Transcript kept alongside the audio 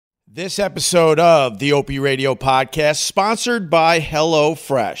This episode of the Opie Radio Podcast sponsored by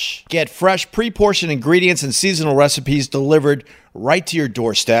HelloFresh. Get fresh, pre-portioned ingredients and seasonal recipes delivered right to your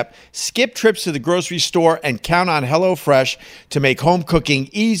doorstep. Skip trips to the grocery store and count on HelloFresh to make home cooking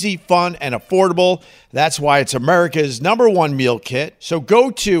easy, fun, and affordable. That's why it's America's #1 meal kit. So go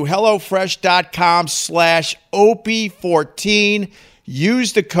to HelloFresh.com/Opie14.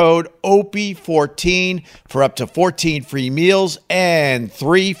 Use the code OPIE14 for up to 14 free meals and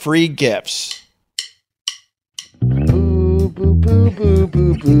 3 free gifts. Boo, boo, boo, boo,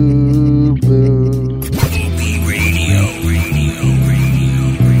 boo, boo, boo. Opie Radio.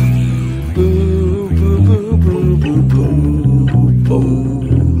 Boo, boo, boo, boo, boo, boo, boo.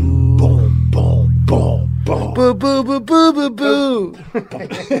 Boom, boom, boom, boom. Boo, boo, boo, boo, boo, boo.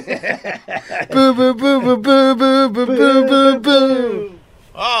 Boo, boo, boo, boo, boo, boo, boo, boo, boo, boo.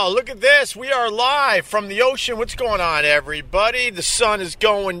 Oh, look at this. We are live from the ocean. What's going on, everybody? The sun is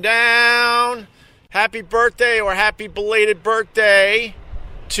going down. Happy birthday or happy belated birthday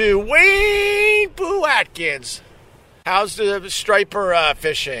to Wayne Boo Atkins. How's the striper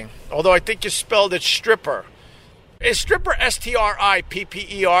fishing? Although I think you spelled it stripper. Is stripper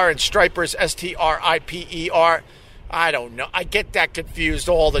S-T-R-I-P-P-E-R and striper is S-T-R-I-P-E-R? I don't know. I get that confused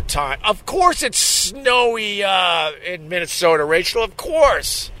all the time. Of course it's snowy in Minnesota, Rachel. Of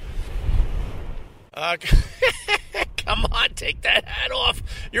course. Come on, take that hat off.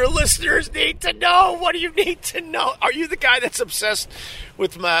 Your listeners need to know. What do you need to know? Are you the guy that's obsessed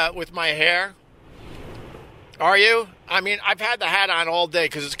with my hair? Are you? I mean, I've had the hat on all day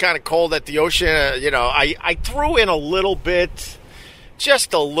because it's kind of cold at the ocean. I threw in a little bit,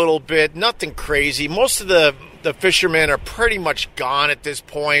 just a little bit, nothing crazy. Most of the fishermen are pretty much gone at this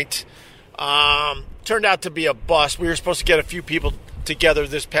point. Turned out to be a bust. We were supposed to get a few people together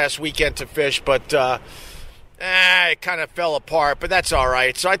this past weekend to fish, but it kind of fell apart, but that's all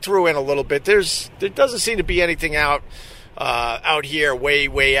right. So I threw in a little bit. There doesn't seem to be anything out here,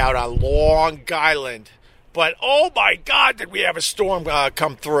 way out on Long Island. But, oh, my God, did we have a storm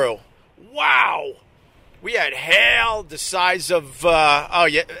come through. Wow. We had hail the size of, how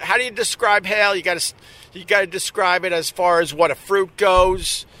do you describe hail? You got to describe it as far as what a fruit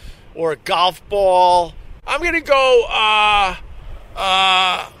goes or a golf ball. I'm going to go, a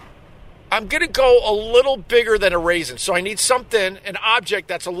little bigger than a raisin. So I need an object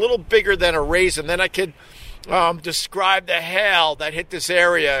that's a little bigger than a raisin. Then I could describe the hail that hit this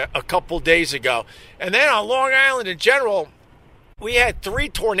area a couple days ago. And then on Long Island in general, we had 3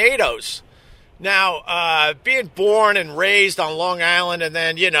 tornadoes. Now, being born and raised on Long Island, and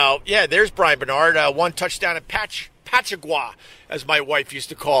then, there's Brian Bernard, 1 touchdown at Patchagua, as my wife used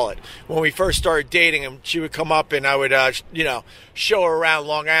to call it. When we first started dating him, she would come up and I would, show her around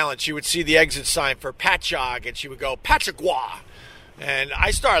Long Island. She would see the exit sign for Patchogue, and she would go, Patchagua. And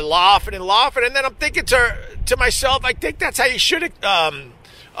I started laughing, and then I'm thinking to myself, I think that's how you should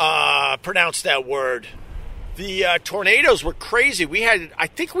pronounce that word. The tornadoes were crazy. I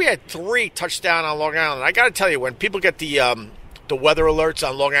think we had 3 touchdown on Long Island. I got to tell you, when people get the weather alerts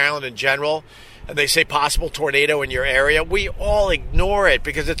on Long Island in general, and they say possible tornado in your area, we all ignore it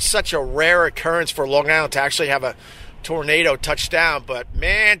because it's such a rare occurrence for Long Island to actually have a tornado touchdown. But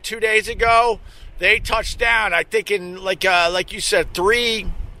man, 2 days ago, they touched down. I think in like you said, three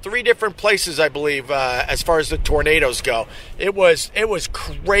different places, I believe, as far as the tornadoes go. It was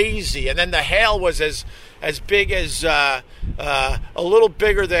crazy, and then the hail was as big as a little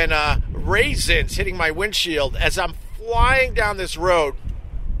bigger than raisins hitting my windshield as I'm flying down this road,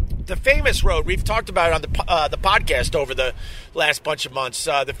 the famous road. We've talked about it on the podcast over the last bunch of months.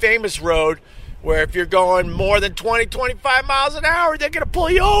 The famous road where if you're going more than 20, 25 miles an hour, they're going to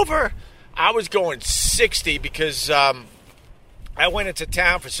pull you over. I was going 60 because I went into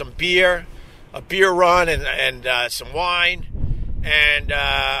town for some beer, a beer run, and some wine. And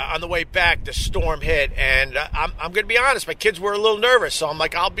on the way back, the storm hit. And I'm going to be honest, my kids were a little nervous. So I'm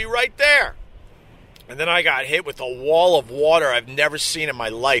like, I'll be right there. And then I got hit with a wall of water I've never seen in my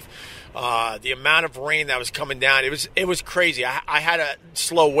life. The amount of rain that was coming down, it was crazy. I had to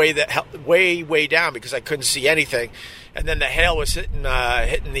slow way down because I couldn't see anything. And then the hail was hitting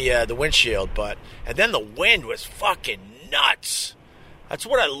the windshield. And then the wind was fucking nuts. That's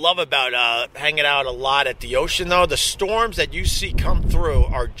what I love about hanging out a lot at the ocean, though. The storms that you see come through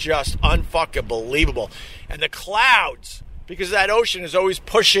are just unfucking believable. And the clouds, because that ocean is always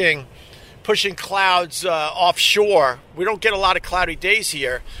pushing clouds offshore. We don't get a lot of cloudy days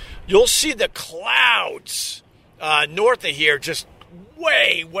here. You'll see the clouds north of here just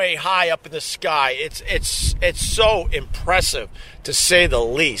way high up in the sky. It's so impressive, to say the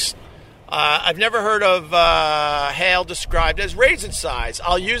least. I've never heard of hail described as raisin size.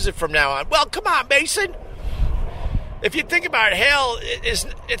 I'll use it from now on. Well, come on, Mason. If you think about it, hail,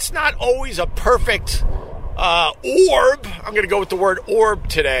 it's not always a perfect orb. I'm going to go with the word orb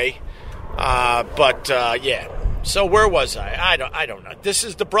today. Yeah. So where was I? I don't know. This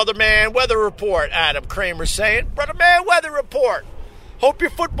is the Brother Man Weather Report. Adam Kramer saying, Brother Man Weather Report. Hope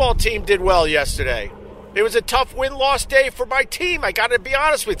your football team did well yesterday. It was a tough win-loss day for my team. I got to be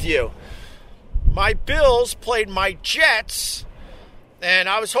honest with you. My Bills played my Jets, and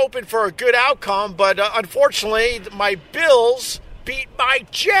I was hoping for a good outcome, but unfortunately, my Bills beat my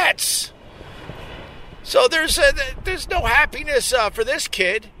Jets. So there's no happiness for this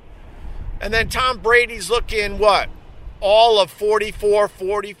kid. And then Tom Brady's looking, what, all of 44,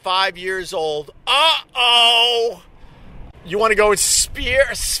 45 years old. Uh-oh. You want to go with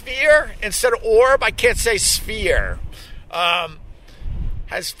sphere instead of orb? I can't say sphere.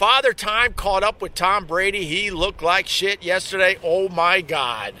 Has Father Time caught up with Tom Brady? He looked like shit yesterday. Oh, my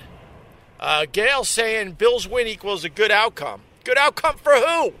God. Gail saying Bills win equals a good outcome. Good outcome for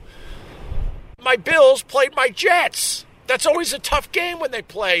who? My Bills played my Jets. That's always a tough game when they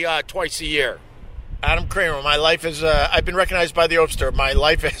play twice a year. Adam Kramer, my life is, I've been recognized by the Obster. My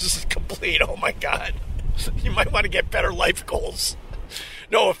life is complete. Oh, my God. You might want to get better life goals.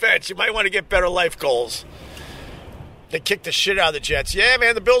 No offense. You might want to get better life goals. They kicked the shit out of the Jets. Yeah,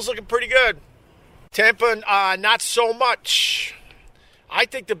 man, the Bills looking pretty good. Tampa, not so much. I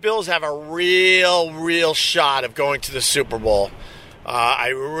think the Bills have a real shot of going to the Super Bowl. I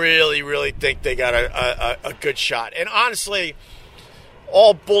really think they got a good shot. And honestly,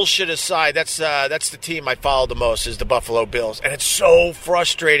 all bullshit aside, that's the team I follow the most is the Buffalo Bills. And it's so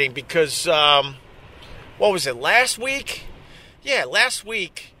frustrating because, what was it, last week? Yeah, last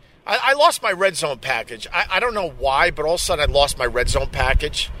week. I lost my Red Zone package. I don't know why, but all of a sudden I lost my Red Zone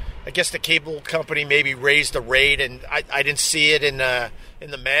package. I guess the cable company maybe raised the rate, and I didn't see it in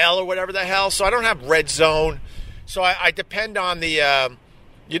the mail or whatever the hell. So I don't have Red Zone. So I depend on the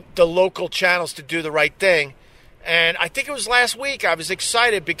local channels to do the right thing. And I think it was last week. I was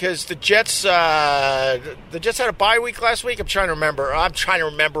excited because the Jets had a bye week last week. I'm trying to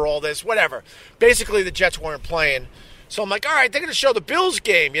remember all this. Whatever. Basically, the Jets weren't playing. So I'm like, all right, they're going to show the Bills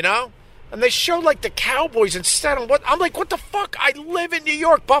game, you know? And they showed, like, the Cowboys instead. I'm like, what the fuck? I live in New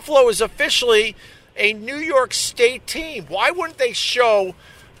York. Buffalo is officially a New York State team. Why wouldn't they show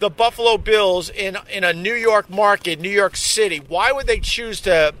the Buffalo Bills in a New York market, New York City? Why would they choose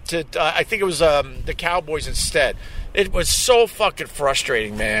to I think it was the Cowboys instead? It was so fucking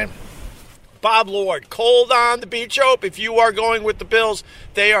frustrating, man. Bob Lord, cold on the beach, Hope. If you are going with the Bills,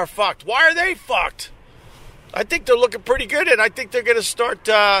 they are fucked. Why are they fucked? I think they're looking pretty good, and I think they're going to start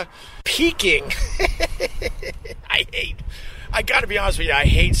peaking. I got to be honest with you, I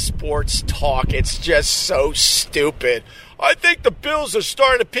hate sports talk. It's just so stupid. I think the Bills are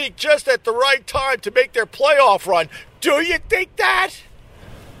starting to peak just at the right time to make their playoff run. Do you think that?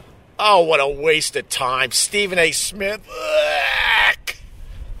 Oh, what a waste of time. Stephen A. Smith. Ugh,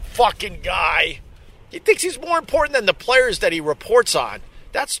 fucking guy. He thinks he's more important than the players that he reports on.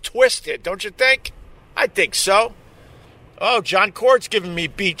 That's twisted, don't you think? I think so. Oh, John Cord's giving me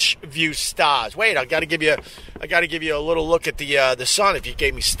beach view stars. Wait, I got to give you a little look at the sun if you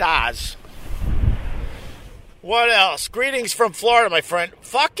gave me stars. What else? Greetings from Florida, my friend.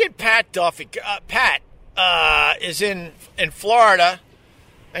 Fucking Pat Duffy. Pat is in Florida,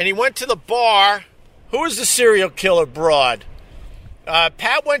 and he went to the bar. Who is the serial killer broad?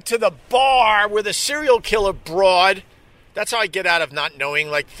 Pat went to the bar with a serial killer broad. That's how I get out of not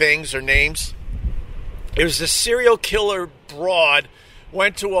knowing, like, things or names. It was the serial killer broad,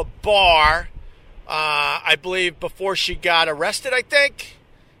 went to a bar, I believe, before she got arrested, I think.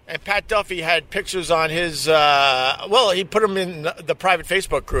 And Pat Duffy had pictures on his, he put them in the private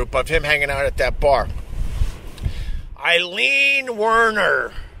Facebook group of him hanging out at that bar. Eileen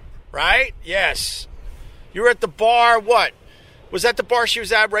Werner, right? Yes. You were at the bar, what? Was that the bar she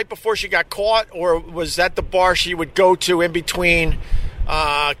was at right before she got caught? Or was that the bar she would go to in between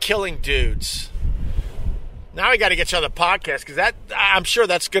killing dudes? Now I got to get you on the podcast because I'm sure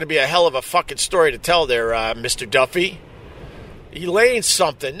that's going to be a hell of a fucking story to tell there, Mr. Duffy. Elaine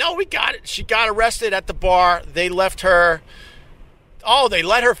something. No, we got it. She got arrested at the bar. They left her. Oh, they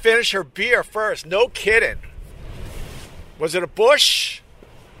let her finish her beer first. No kidding. Was it a Busch?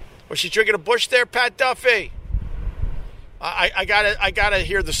 Was she drinking a Busch there, Pat Duffy? I gotta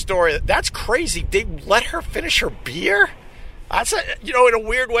hear the story. That's crazy. They let her finish her beer? That's in a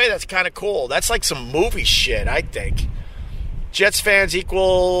weird way, that's kind of cool. That's like some movie shit, I think. Jets fans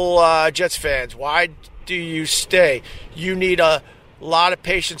equal Jets fans. Why do you stay? You need a a lot of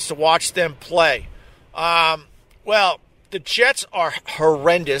patience to watch them play. Well, the Jets are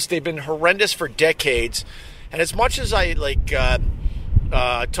horrendous. They've been horrendous for decades. And as much as I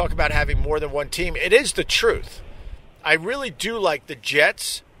talk about having more than one team, it is the truth. I really do like the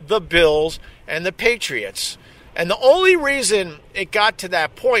Jets, the Bills, and the Patriots. And the only reason it got to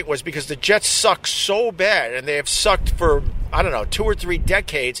that point was because the Jets suck so bad, and they have sucked for, 2 or 3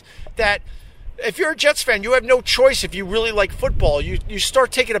 decades, that if you're a Jets fan, you have no choice. If you really like football, you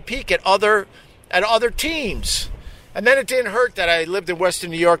start taking a peek at other teams. And then it didn't hurt that I lived in Western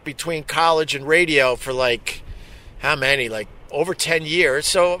New York between college and radio for over 10 years.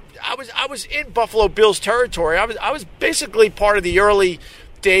 So I was in Buffalo Bills territory. I was basically part of the early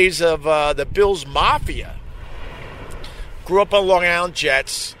days of the Bills Mafia. Grew up on Long Island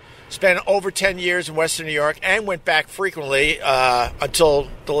Jets. Spent over 10 years in Western New York and went back frequently until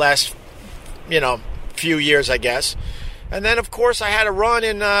the last, few years, I guess. And then, of course, I had a run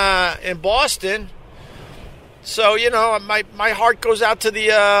in Boston. So, my heart goes out to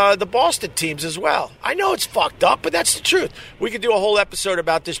the Boston teams as well. I know it's fucked up, but that's the truth. We could do a whole episode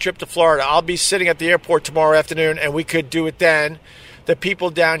about this trip to Florida. I'll be sitting at the airport tomorrow afternoon, and we could do it then. The people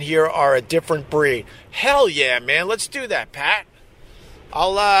down here are a different breed. Hell yeah, man. Let's do that, Pat.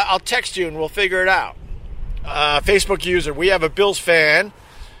 I'll text you, and we'll figure it out. Facebook user, we have a Bills fan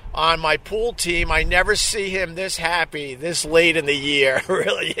on my pool team. I never see him this happy this late in the year.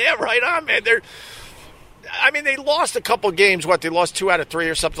 Really? Yeah, right on, man. They lost a couple games. They lost 2 out of 3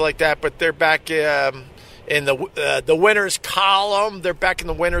 or something like that, but they're back in the winners column. They're back in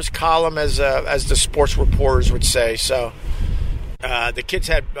the winners column, as the sports reporters would say. So the kids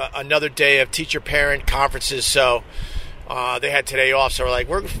had another day of teacher-parent conferences, so they had today off. So we're like,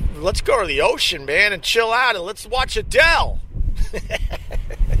 let's go to the ocean, man, and chill out, and let's watch Adele.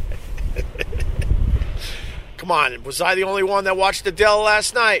 Come on, was I the only one that watched Adele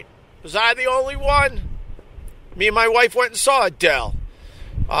last night? Was I the only one? Me and my wife went and saw Adele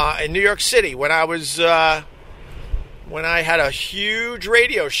in New York City when I had a huge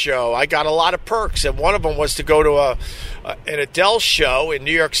radio show. I got a lot of perks, and one of them was to go to an Adele show in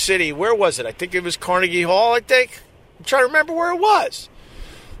New York City. Where was it? I think it was Carnegie Hall, I'm trying to remember where it was.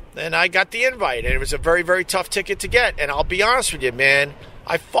 And I got the invite, and it was a very, very tough ticket to get. And I'll be honest with you, man,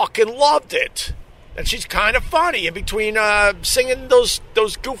 I fucking loved it. And she's kind of funny in between singing those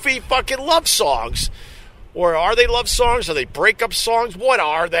goofy fucking love songs. Or are they love songs? Are they breakup songs? What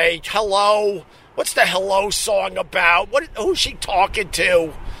are they? Hello? What's the hello song about? Who's she talking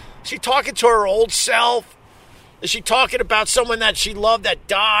to? Is she talking to her old self? Is she talking about someone that she loved that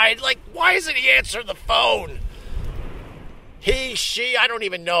died? Why isn't he answering the phone? He, she, I don't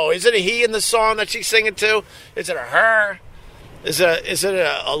even know. Is it a he in the song that she's singing to? Is it a her? Is it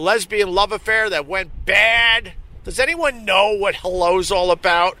a lesbian love affair that went bad? Does anyone know what hello's all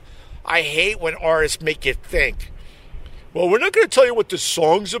about? I hate when artists make you think. Well, we're not going to tell you what the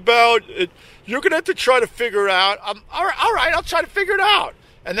song's about. You're going to have to try to figure it out. All right, I'll try to figure it out.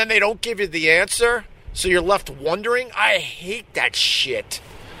 And then they don't give you the answer, so you're left wondering. I hate that shit.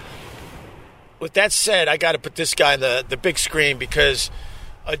 With that said, I got to put this guy on the big screen because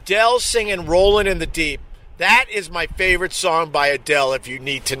Adele singing Rolling in the Deep, that is my favorite song by Adele, if you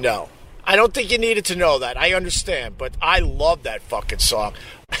need to know. I don't think you needed to know that. I understand, but I love that fucking song.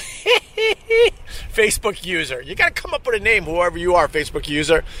 Facebook user. You got to come up with a name, whoever you are, Facebook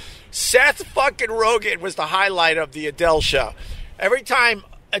user. Seth fucking Rogen was the highlight of the Adele show. Every time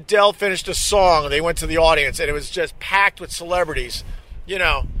Adele finished a song, they went to the audience, and it was just packed with celebrities.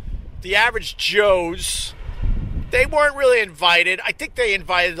 The average Joes, they weren't really invited. I think they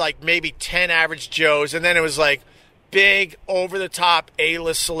invited maybe 10 average Joes, and then it was big, over-the-top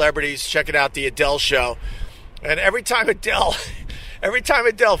A-list celebrities checking out the Adele show. And every time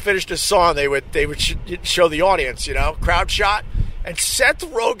Adele finished a song, they would show the audience, crowd shot. And Seth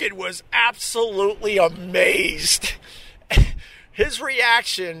Rogen was absolutely amazed. His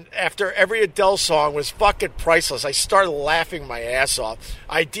reaction after every Adele song was fucking priceless. I started laughing my ass off.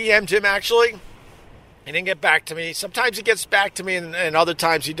 I DM'd him, actually. He didn't get back to me. Sometimes he gets back to me, and other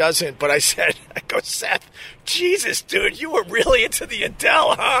times he doesn't. But I go, Seth, Jesus, dude, you were really into the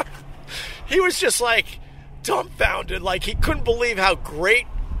Adele, huh? He was just dumbfounded. He couldn't believe how great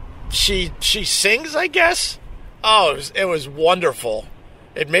she sings, I guess. Oh, it was wonderful.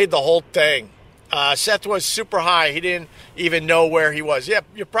 It made the whole thing. Seth was super high. He didn't even know where he was. Yeah,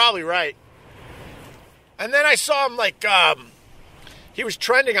 you're probably right. And then I saw him he was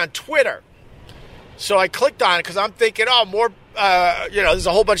trending on Twitter. So I clicked on it because I'm thinking, more, there's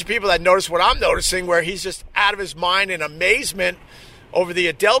a whole bunch of people that notice what I'm noticing, where he's just out of his mind in amazement over the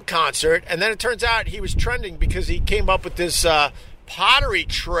Adele concert. And then it turns out he was trending because he came up with this pottery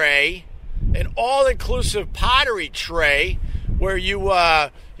tray, an all-inclusive pottery tray where you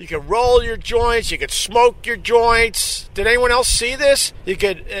can roll your joints, you could smoke your joints. Did anyone else see this?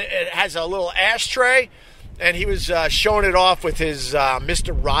 It has a little ashtray, and he was showing it off with his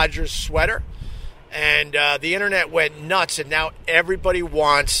Mr. Rogers sweater. And the internet went nuts, and now everybody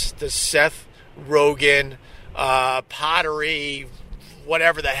wants the Seth Rogen pottery,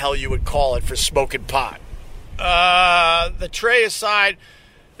 whatever the hell you would call it, for smoking pot. The tray aside,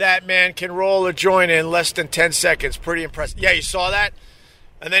 that man can roll a joint in less than 10 seconds. Pretty impressive. Yeah, you saw that?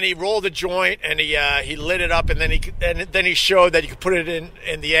 And then he rolled the joint, and he lit it up, and then he showed that you could put it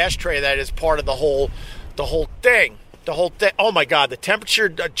in the ashtray. That is part of the whole thing. The whole thing. Oh my God, the temperature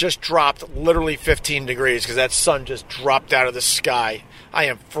just dropped literally 15 degrees because that sun just dropped out of the sky. I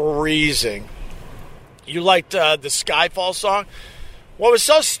am freezing. You liked the Skyfall song? What was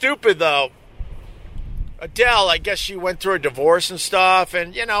so stupid, though, Adele, I guess she went through a divorce and stuff,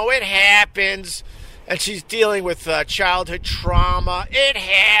 and, it happens. And she's dealing with childhood trauma. It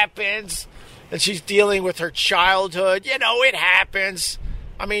happens. And she's dealing with her childhood. It happens.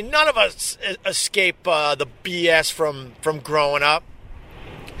 I mean, none of us escape the BS from growing up.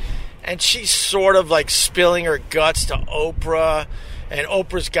 And she's sort of like spilling her guts to Oprah. And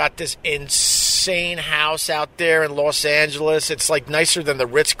Oprah's got this insane house out there in Los Angeles. It's like nicer than the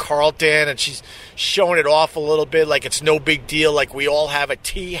Ritz-Carlton. And she's showing it off a little bit like it's no big deal. Like we all have a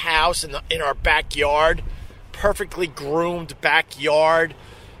tea house in our backyard. Perfectly groomed backyard.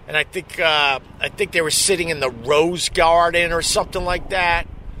 And I think they were sitting in the Rose Garden or something like that.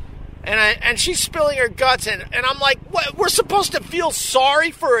 And she's spilling her guts, and I'm like, what? We're supposed to feel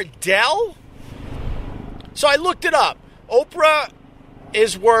sorry for Adele? So I looked it up. Oprah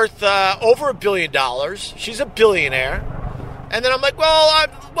is worth over $1 billion. She's a billionaire. And then I'm like,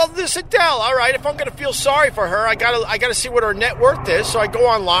 well, this Adele. All right, if I'm going to feel sorry for her, I gotta see what her net worth is. So I go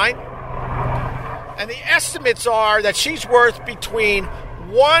online, and the estimates are that she's worth between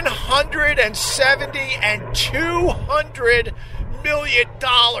 170 and $200 million.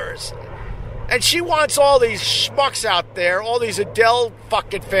 And she wants all these schmucks out there, all these Adele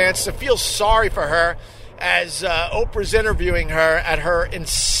fucking fans, to feel sorry for her as Oprah's interviewing her at her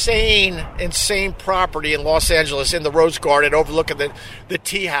insane property in Los Angeles in the Rose Garden overlooking the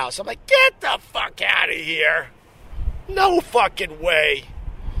tea house. I'm like, get the fuck out of here. No fucking way.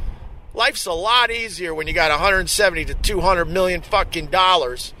 Life's a lot easier when you got 170 to 200 million fucking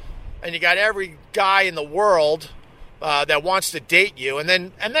dollars, and you got every guy in the world that wants to date you, and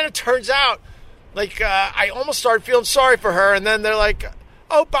then it turns out, like, I almost started feeling sorry for her, and then they're like,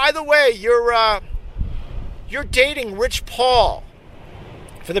 oh, by the way, you're dating Rich Paul.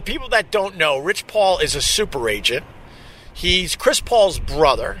 For the people that don't know, Rich Paul is a super agent. He's Chris Paul's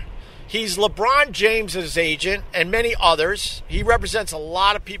brother. He's LeBron James's agent and many others. He represents a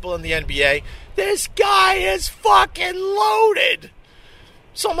lot of people in the NBA. This guy is fucking loaded.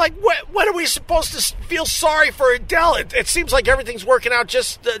 So I'm like, what are we supposed to feel sorry for Adele? It seems like everything's working out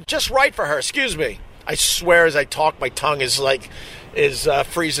just right for her. Excuse me. I swear as I talk, my tongue is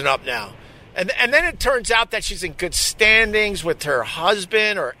freezing up now. And then it turns out that she's in good standings with her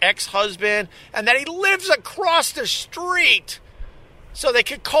husband or ex-husband, and that he lives across the street. So they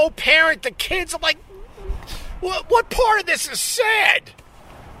could co-parent the kids. I'm like, what part of this is sad?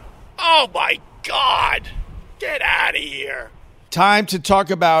 Oh, my God. Get out of here. Time to talk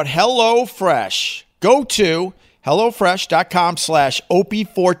about HelloFresh. Go to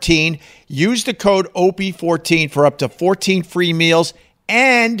HelloFresh.com/OP14. Use the code OP14 for up to 14 free meals,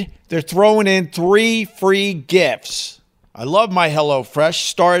 and they're throwing in 3 free gifts. I love my HelloFresh.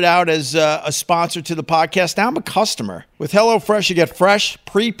 Started out as a sponsor to the podcast. Now I'm a customer. With HelloFresh, you get fresh,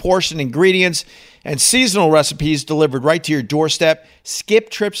 pre-portioned ingredients and seasonal recipes delivered right to your doorstep. Skip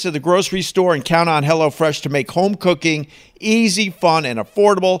trips to the grocery store and count on HelloFresh to make home cooking easy, fun, and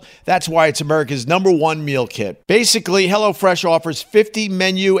affordable. That's why it's America's #1 meal kit. Basically, HelloFresh offers 50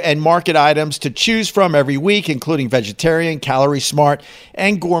 menu and market items to choose from every week, including vegetarian, calorie smart,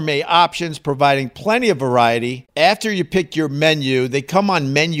 and gourmet options, providing plenty of variety. After you pick your menu, they come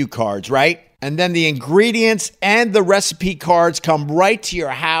on menu cards, right? And then the ingredients and the recipe cards come right to your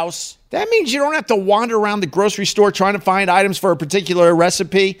house. That means you don't have to wander around the grocery store trying to find items for a particular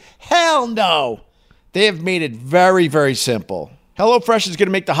recipe. Hell no. They have made it very, very simple. HelloFresh is going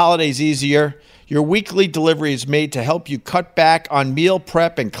to make the holidays easier. Your weekly delivery is made to help you cut back on meal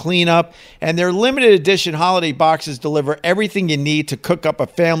prep and cleanup. And their limited edition holiday boxes deliver everything you need to cook up a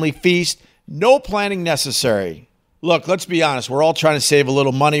family feast. No planning necessary. Look, let's be honest. We're all trying to save a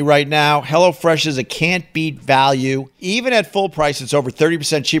little money right now. HelloFresh is a can't-beat value. Even at full price, it's over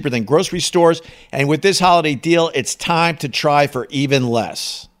 30% cheaper than grocery stores. And with this holiday deal, it's time to try for even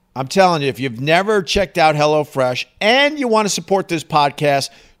less. I'm telling you, if you've never checked out HelloFresh and you want to support this podcast,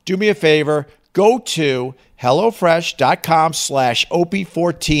 do me a favor. Go to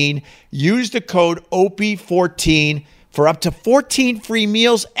HelloFresh.com/OP14. Use the code OP14 for up to 14 free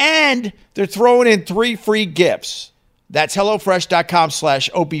meals, and they're throwing in 3 free gifts. That's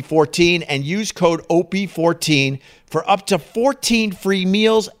HelloFresh.com/OP14 and use code OP14 for up to 14 free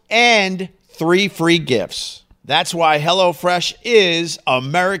meals and 3 free gifts. That's why HelloFresh is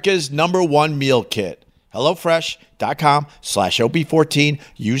America's #1 meal kit. HelloFresh.com/OP14.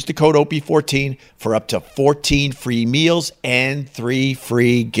 Use the code OP14 for up to 14 free meals and 3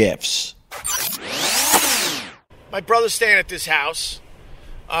 free gifts. My brother's staying at this house,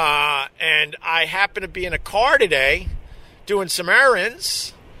 and I happen to be in a car today doing some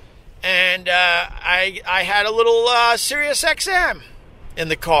errands, and I had a little Sirius XM in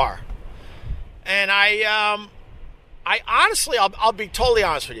the car. And I honestly, I'll be totally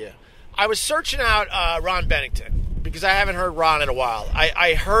honest with you. I was searching out Ron Bennington because I haven't heard Ron in a while.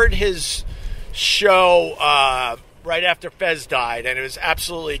 I heard his show right after Fez died, and it was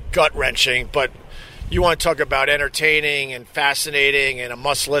absolutely gut-wrenching, but you want to talk about entertaining and fascinating and a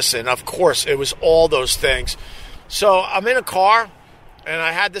must-listen. Of course, it was all those things. So I'm in a car, and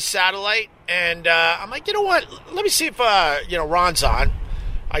I had the satellite, and I'm like, you know what? Let me see if Ron's on.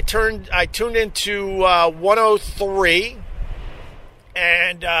 I tuned into 103,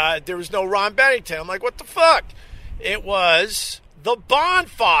 and there was no Ron Bennington. I'm like, what the fuck? It was The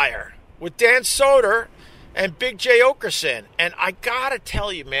Bonfire with Dan Soder and Big J. Okerson. And I gotta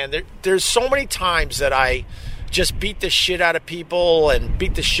tell you, man, there's so many times that I just beat the shit out of people and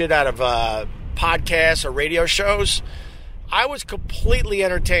beat the shit out of podcasts or radio shows. I was completely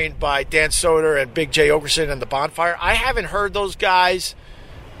entertained by Dan Soder and Big J. Okerson and The Bonfire. I haven't heard those guys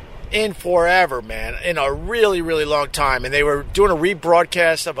in forever, man, in a really, really long time. And they were doing a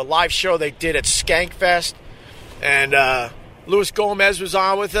rebroadcast of a live show they did at Skankfest. And Luis Gomez was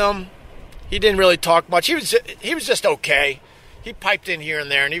on with them. He didn't really talk much. He was just okay. He piped in here and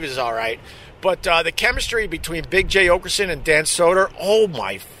there, and he was all right. But the chemistry between Big J. Okerson and Dan Soder, oh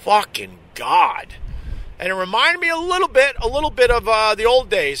my fucking God. And it reminded me a little bit of the old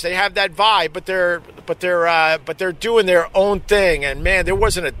days. They have that vibe, but they're doing their own thing. And man, there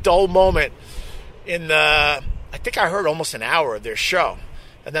wasn't a dull moment in I think I heard almost an hour of their show.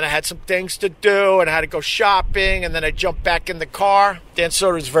 And then I had some things to do, and I had to go shopping, and then I jumped back in the car. Dan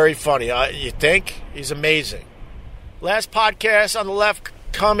Soder's very funny. You think? He's amazing. Last podcast on the left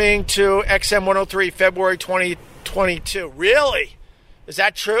coming to XM 103, February 2022. Really? Is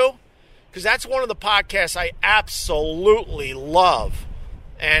that true? Because that's one of the podcasts I absolutely love.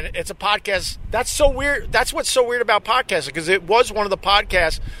 And it's a podcast that's so weird. That's what's so weird about podcasting, because it was one of the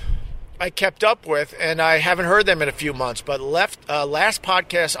podcasts I kept up with, and I haven't heard them in a few months. But last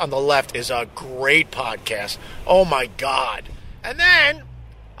podcast on the left is a great podcast. Oh my God! And then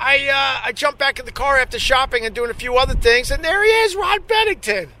I jumped back in the car after shopping and doing a few other things, and there he is, Ron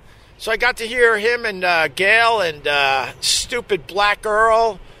Bennington. So I got to hear him and Gail and stupid Black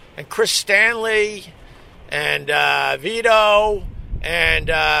Earl and Chris Stanley and Vito,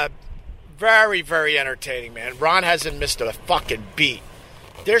 and very, very entertaining, man. Ron hasn't missed a fucking beat.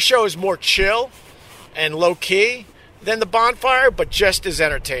 Their show is more chill and low-key than The Bonfire, but just as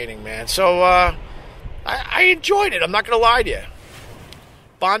entertaining, man. So I enjoyed it. I'm not going to lie to you.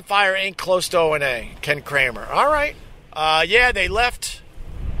 Bonfire ain't close to O&A. Ken Kramer. All right. Yeah, they left.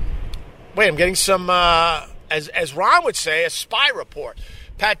 Wait, I'm getting some, as Ron would say, a spy report.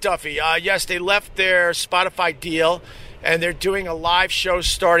 Pat Duffy. Yes, they left their Spotify deal, and they're doing a live show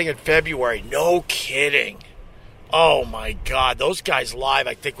starting in February. No kidding. Oh, my God. Those guys live,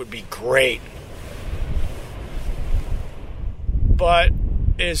 I think, would be great. But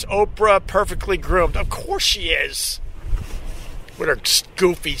is Oprah perfectly groomed? Of course she is. With her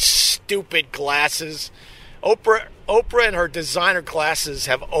goofy, stupid glasses. Oprah and her designer glasses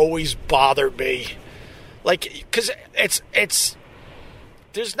have always bothered me. Like, because it's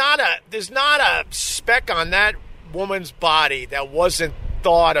there's not a speck on that woman's body that wasn't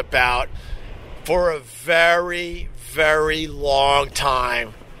thought about for a very, very long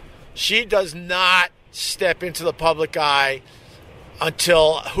time. She does not step into the public eye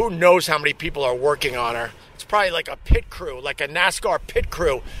until who knows how many people are working on her. It's probably like a pit crew, like a NASCAR pit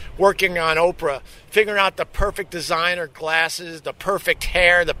crew working on Oprah, figuring out the perfect designer glasses, the perfect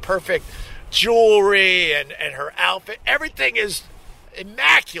hair, the perfect jewelry, and her outfit. Everything is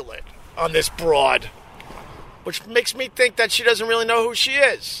immaculate on this broad. which makes me think that she doesn't really know who she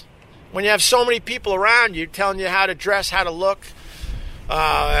is. When you have so many people around you telling you how to dress, how to look,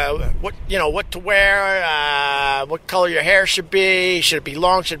 what to wear, what color your hair should it be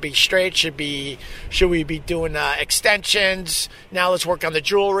long, should it be straight, should we be doing extensions? Now let's work on the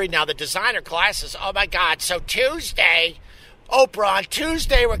jewelry. Now the designer classes. Oh my God! So Tuesday, Oprah, on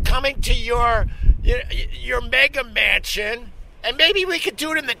Tuesday we're coming to your mega mansion, and maybe we could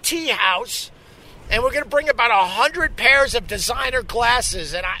do it in the tea house. And we're going to bring about 100 pairs of designer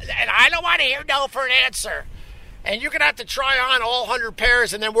glasses. And I don't want to hear no for an answer. And you're going to have to try on all 100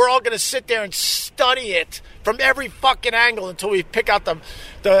 pairs. And then we're all going to sit there and study it from every fucking angle until we pick out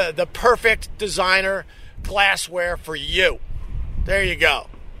the perfect designer glassware for you. There you go.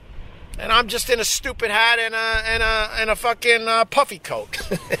 And I'm just in a stupid hat and a fucking puffy coat.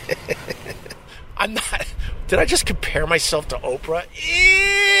 I'm not... Did I just compare myself to Oprah?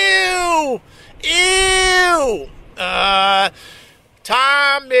 Ew!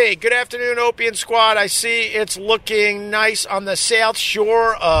 Tommy, good afternoon, Opie and Squad. I see it's looking nice on the south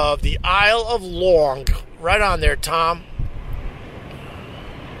shore of the Isle of Long. Right on there, Tom.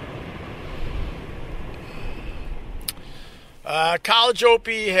 College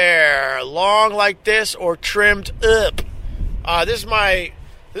Opie hair, long like this or trimmed up. This is my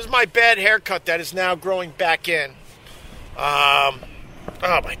bad haircut that is now growing back in.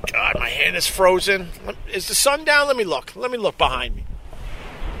 Oh, my God, my hand is frozen. Is the sun down? Let me look. Let me look behind me.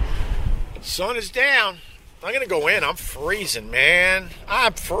 Sun is down. I'm going to go in. I'm freezing, man.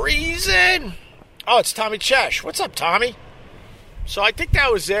 I'm freezing. Oh, it's Tommy Chesh. What's up, Tommy? So I think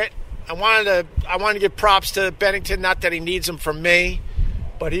that was it. I wanted to give props to Bennington. Not that he needs them from me,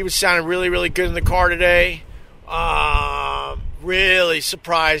 but he was sounding really, really good in the car today. Really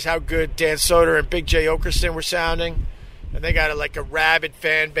surprised how good Dan Soder and Big J. Okerson were sounding. And they got a rabid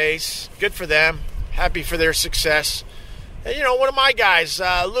fan base. Good for them. Happy for their success. And, one of my guys,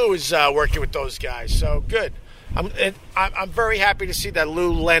 Lou, is working with those guys. So, good. I'm very happy to see that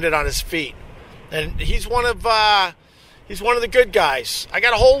Lou landed on his feet. And he's one of the good guys. I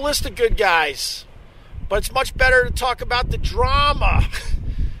got a whole list of good guys. But it's much better to talk about the drama.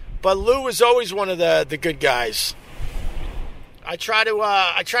 But Lou is always one of the good guys. I try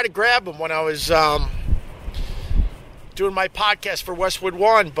to grab him when I was... doing my podcast for Westwood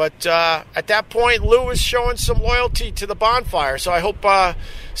One, but at that point, Lou was showing some loyalty to the bonfire. So I hope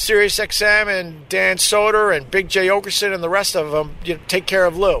SiriusXM and Dan Soder and Big J. Okerson and the rest of them take care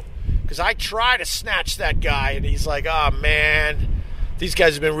of Lou, because I try to snatch that guy, and he's like, "Oh man, these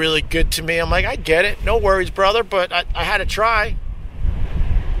guys have been really good to me." I'm like, "I get it, no worries, brother," but I had to try.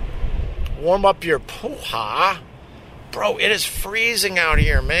 Warm up your poo-ha, bro. It is freezing out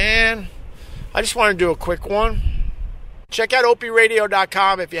here, man. I just want to do a quick one. Check out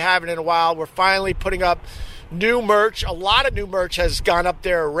opieradio.com if you haven't in a while. We're finally putting up new merch. A lot of new merch has gone up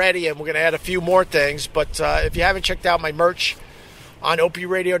there already, and we're going to add a few more things. But if you haven't checked out my merch on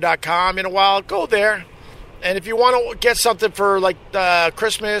opieradio.com in a while, go there. And if you want to get something for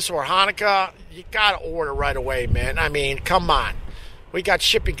Christmas or Hanukkah, you got to order right away, man. I mean, come on. We got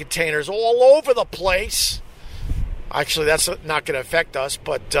shipping containers all over the place. Actually, that's not going to affect us,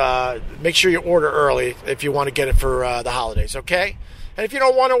 but make sure you order early if you want to get it for the holidays, okay? And if you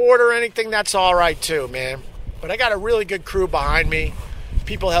don't want to order anything, that's all right too, man. But I got a really good crew behind me,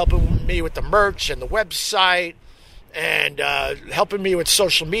 people helping me with the merch and the website, and helping me with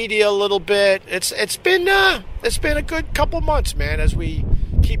social media a little bit. It's been a good couple months, man, as we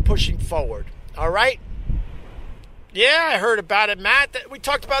keep pushing forward. All right? Yeah, I heard about it, Matt. We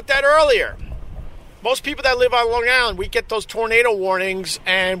talked about that earlier. Most people that live on Long Island, we get those tornado warnings,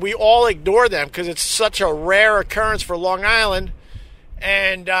 and we all ignore them because it's such a rare occurrence for Long Island.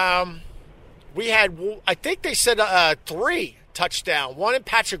 And we had, I think they said 3 touchdown. One in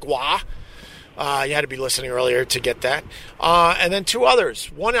Pachaguá. You had to be listening earlier to get that. And then 2 others.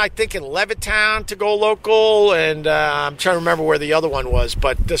 One, I think, in Levittown to go local, and I'm trying to remember where the other one was.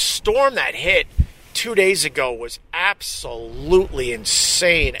 But the storm that hit 2 days ago was absolutely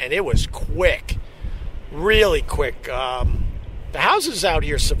insane, and it was quick. Really quick. The houses out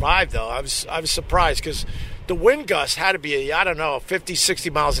here survived, though. I was surprised because the wind gust had to be, 50, 60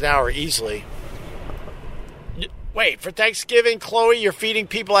 miles an hour easily. Wait, for Thanksgiving, Chloe, you're feeding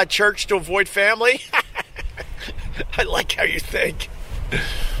people at church to avoid family? I like how you think.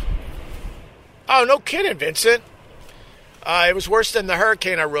 Oh, no kidding, Vincent. It was worse than the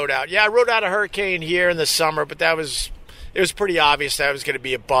hurricane I rode out. Yeah, I rode out a hurricane here in the summer, but it was pretty obvious that it was going to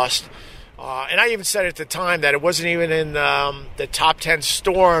be a bust. And I even said at the time that it wasn't even in the top 10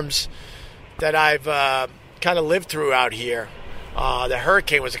 storms that I've kind of lived through out here. The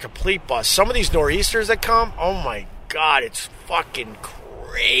hurricane was a complete bust. Some of these nor'easters that come, oh my God, it's fucking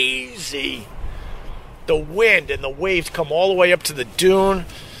crazy. The wind and the waves come all the way up to the dune,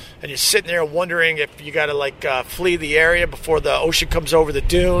 and you're sitting there wondering if you got to flee the area before the ocean comes over the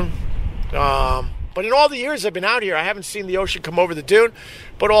dune. But in all the years I've been out here, I haven't seen the ocean come over the dune.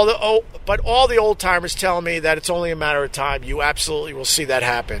 But all the old timers tell me that it's only a matter of time. You absolutely will see that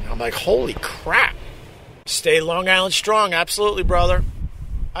happen. I'm like, holy crap! Stay Long Island strong, absolutely, brother.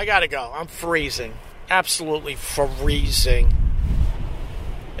 I gotta go. I'm freezing, absolutely freezing.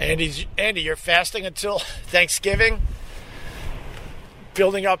 Andy, you're fasting until Thanksgiving?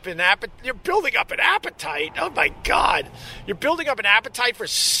 You're building up an appetite. Oh, my God. You're building up an appetite for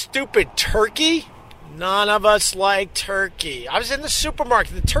stupid turkey? None of us like turkey. I was in the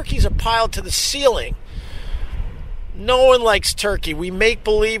supermarket. The turkeys are piled to the ceiling. No one likes turkey. We make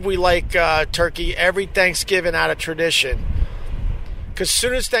believe we like turkey every Thanksgiving out of tradition. Because as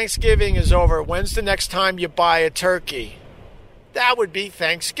soon as Thanksgiving is over, when's the next time you buy a turkey? That would be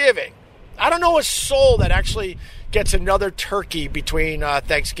Thanksgiving. I don't know a soul that actually gets another turkey between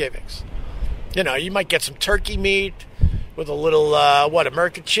Thanksgivings. You know, you might get some turkey meat with a little,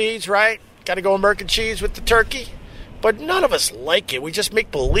 American cheese, right? Got to go American cheese with the turkey. But none of us like it. We just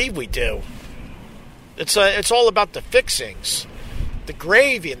make believe we do. It's all about the fixings. The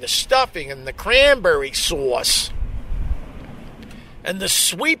gravy and the stuffing and the cranberry sauce. And the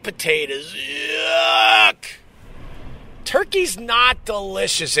sweet potatoes. Yuck! Turkey's not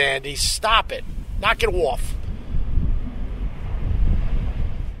delicious, Andy. Stop it. Knock it off.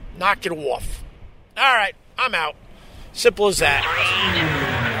 Knock it off. All right, I'm out. Simple as that.